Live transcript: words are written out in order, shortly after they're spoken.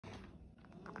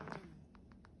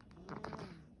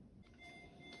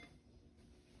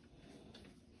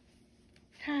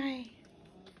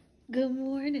Good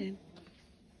morning.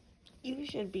 You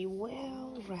should be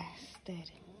well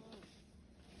rested.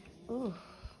 Ooh.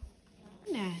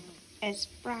 Now, it's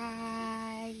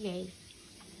Friday.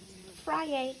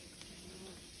 Friday.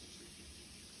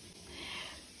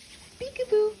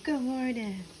 Peekaboo, good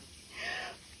morning.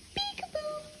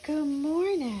 Peekaboo, good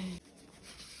morning.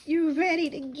 You ready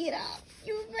to get up?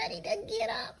 You ready to get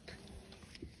up?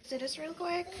 Do this real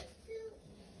quick.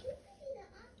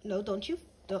 No, don't you?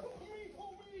 Don't.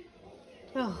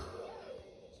 Oh.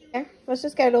 There, let's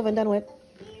just get it over and done with.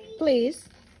 Please.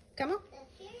 Come on.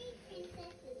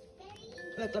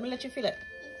 Look, let me let you feel it.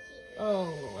 Oh,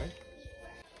 Lord.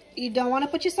 You don't want to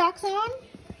put your socks on?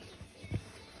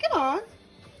 Come on.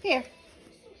 Here.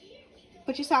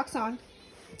 Put your socks on.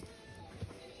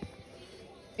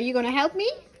 Are you going to help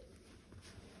me?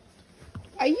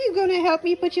 Are you going to help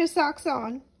me put your socks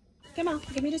on? Come on,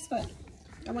 give me this foot.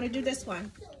 I want to do this one.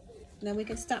 And then we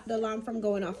can stop the alarm from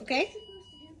going off, okay?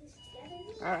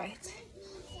 All right.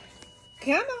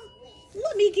 Come on.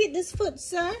 Let me get this foot,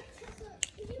 sir.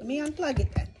 Let me unplug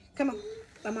it then. Come on.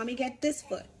 Let mommy get this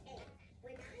foot.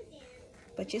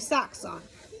 Put your socks on.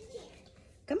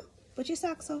 Come on. Put your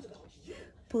socks on.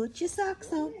 Put your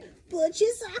socks on. Put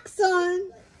your socks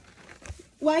on.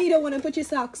 Why you don't want to put your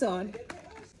socks on?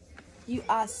 You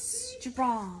are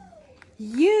strong.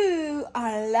 You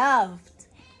are loved.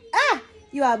 Ah!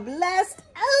 You are blessed.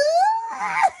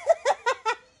 Ah!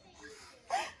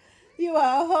 You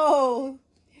are whole.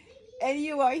 And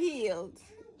you are healed.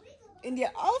 And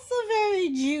you're also very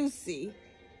juicy.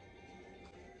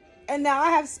 And now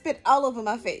I have spit all over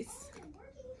my face.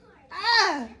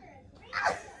 Ah!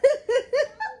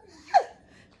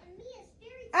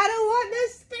 I don't want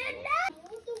this spit now.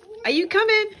 Are you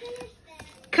coming?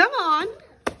 Come on.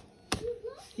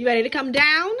 You ready to come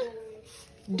down?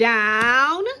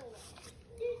 Down.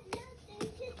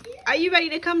 Are you ready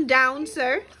to come down,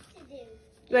 sir?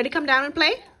 You ready to come down and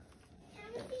play?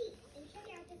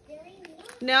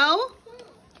 No?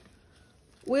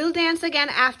 We'll dance again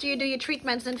after you do your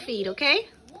treatments and feed, okay?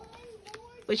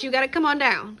 But you gotta come on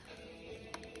down.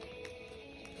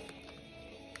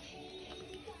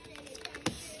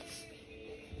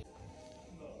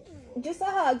 Just a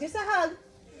hug, just a hug.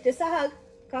 Just a hug.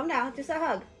 Calm down, just a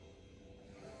hug.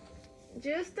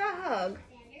 Just a hug.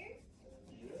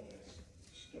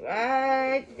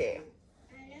 Right there.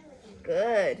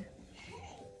 Good.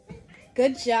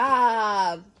 Good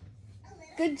job.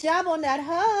 Good job on that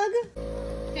hug.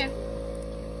 Here.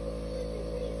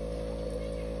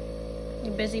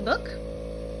 You busy book?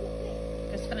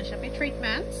 Just finish up your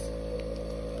treatments.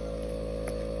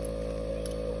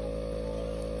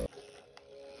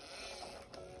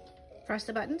 Press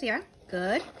the buttons, yeah.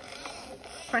 Good.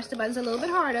 Press the buttons a little bit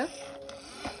harder.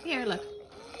 Here, look.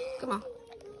 Come on.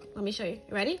 Let me show you.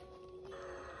 You ready?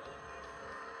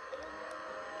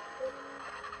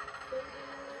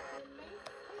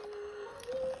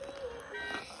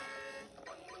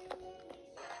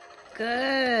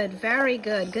 Good. Very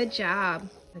good. Good job.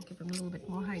 I'll give him a little bit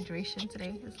more hydration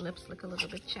today. His lips look a little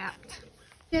bit chapped.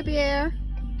 Yeah, Pierre.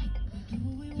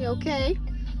 You okay?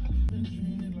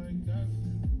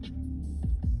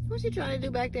 What you trying to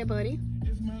do back there, buddy?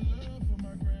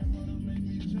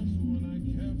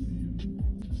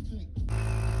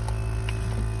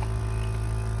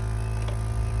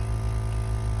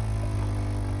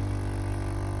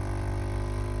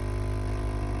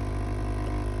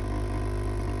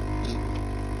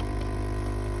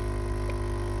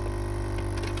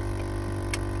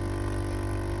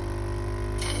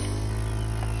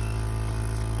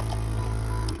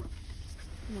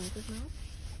 Wipe his mouth?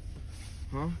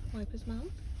 Huh? Wipe his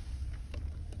mouth?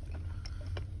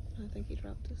 I think he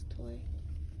dropped his toy.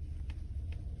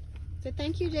 Say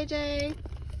thank you, JJ.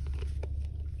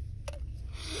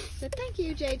 Say thank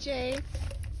you, JJ.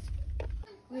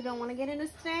 You don't want to get in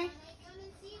this today?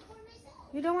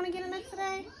 You don't want to get in it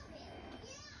today?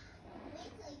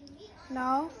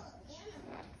 No?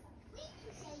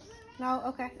 No?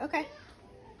 Okay, okay.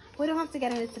 We don't have to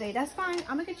get in it today. That's fine.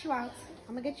 I'm going to get you out.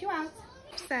 I'm going to get you out.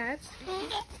 Sad.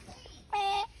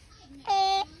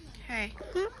 Hey,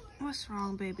 what's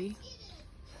wrong, baby?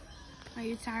 Are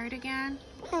you tired again?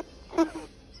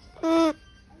 Hey,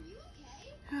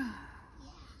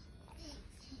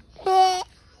 hey.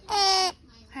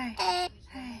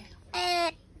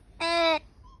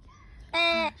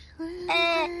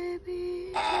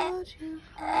 Baby, don't you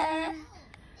cry.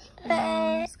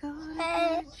 Mom's gonna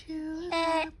get you an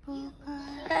apple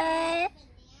pie.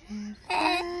 If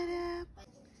that apple...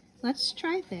 Let's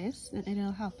try this and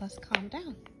it'll help us calm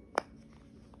down.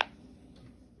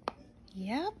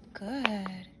 Yep,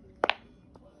 good.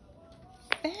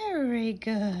 Very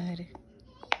good.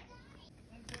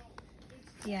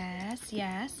 Yes,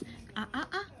 yes.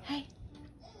 Hey.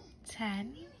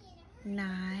 10,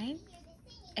 9,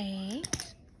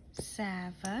 8,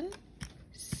 7,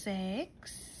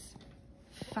 6,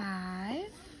 5,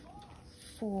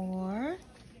 4,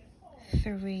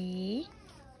 3,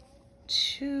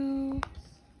 2,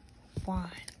 1.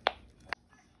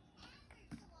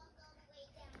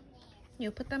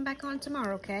 You'll put them back on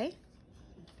tomorrow, okay?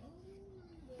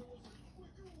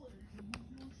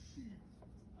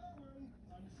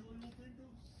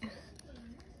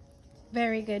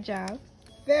 Very good job.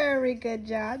 Very good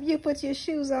job. You put your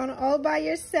shoes on all by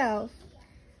yourself.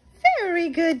 Very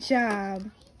good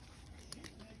job.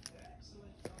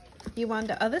 You want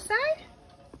the other side?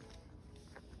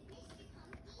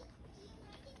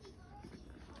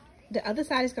 The other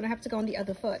side is going to have to go on the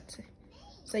other foot.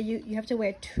 So you have to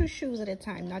wear 2 shoes at a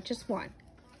time, not just one.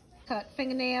 Cut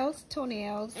fingernails,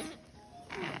 toenails.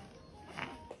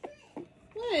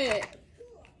 What?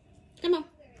 Come on.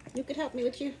 You could help me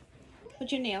with your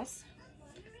nails.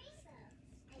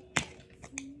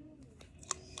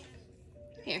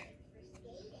 Here.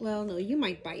 Well, no, you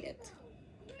might bite it.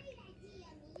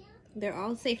 They're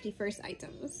all safety first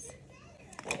items.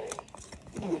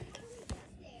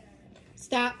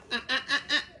 Stop.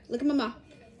 Look at Mama.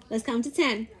 Let's count to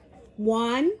 10.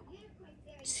 1,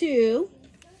 2,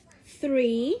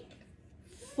 3,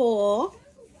 4,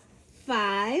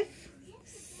 5,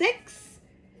 6,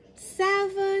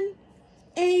 7,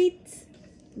 8,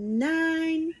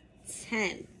 9,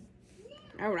 10.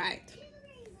 All right.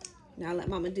 Now let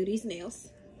Mama do these nails.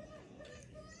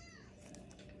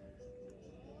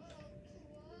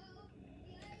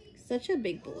 Such a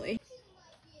big boy.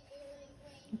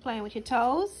 You playing with your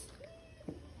toes?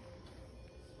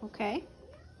 Okay.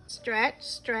 Stretch,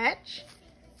 stretch,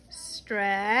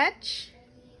 stretch.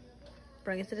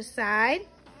 Bring it to the side.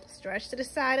 Stretch to the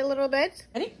side a little bit.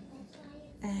 Ready?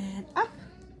 And up,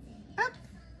 up.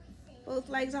 Both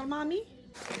legs on Mommy.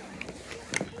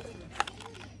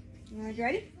 All right,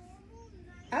 ready?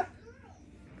 Up,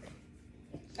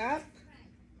 up,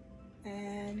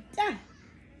 and down.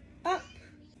 Up.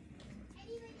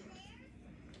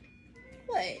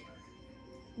 Wait.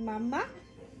 Mama.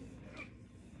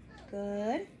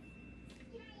 Good.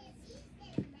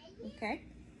 Okay.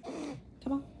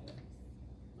 Come on.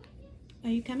 Are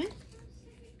you coming?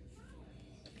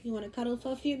 You want to cuddle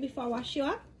for a few before I wash you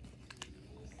up?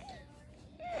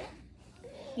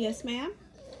 Yes, ma'am.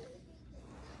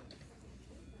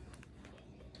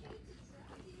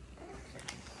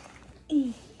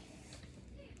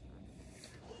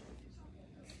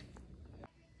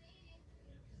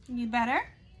 You better?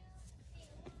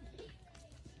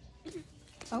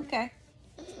 Okay.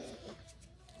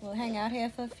 We'll hang out here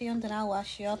for a few and then I'll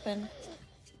wash you up and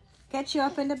get you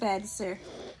up in the bed, sir.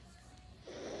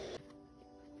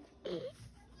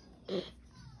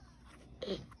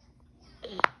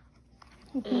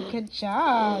 Good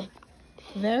job.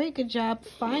 Very good job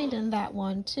finding that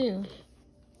one too.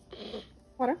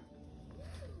 Water.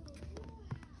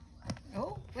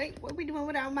 Oh, wait, what are we doing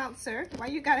with our mouth, sir? Why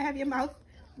you gotta have your mouth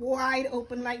wide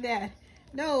open like that?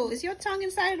 No, is your tongue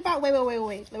inside the box? Wait,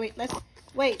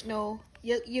 wait, no.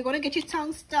 You're gonna get your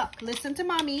tongue stuck. Listen to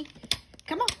Mommy.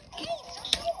 Come on.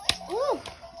 Ooh.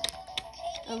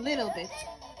 A little bit.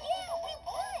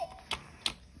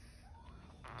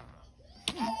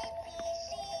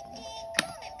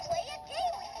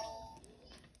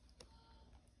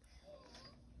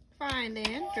 Fine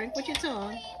then, drink with your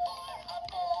tongue.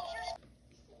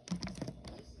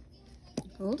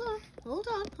 Hold on.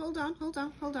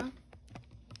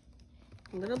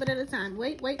 A little bit at a time.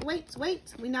 Wait. We're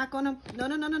not gonna,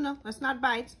 no. Let's not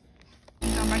bite. You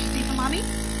gonna brush your teeth for Mommy?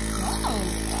 Oh.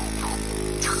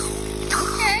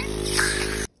 Okay.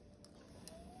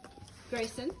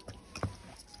 Grayson.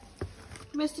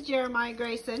 Mr. Jeremiah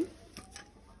Grayson.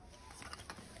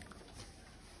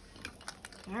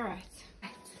 All right.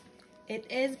 It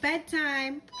is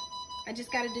bedtime. I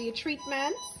just gotta do your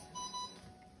treatments.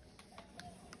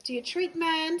 Do your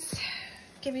treatments.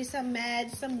 Give you some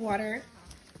meds, some water.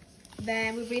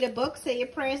 Then we read a book, say your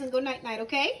prayers, and go night-night,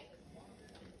 okay?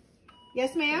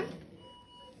 Yes, ma'am?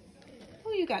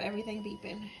 Oh, you got everything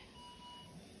beeping.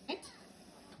 Right?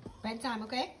 Bedtime,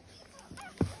 okay?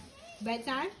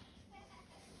 Bedtime?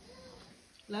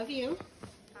 Love you.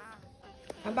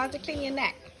 I'm about to clean your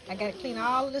neck. I gotta clean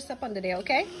all of this up under there,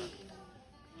 okay?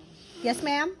 Yes,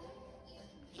 ma'am?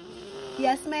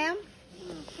 Yes, ma'am?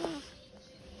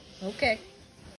 Okay.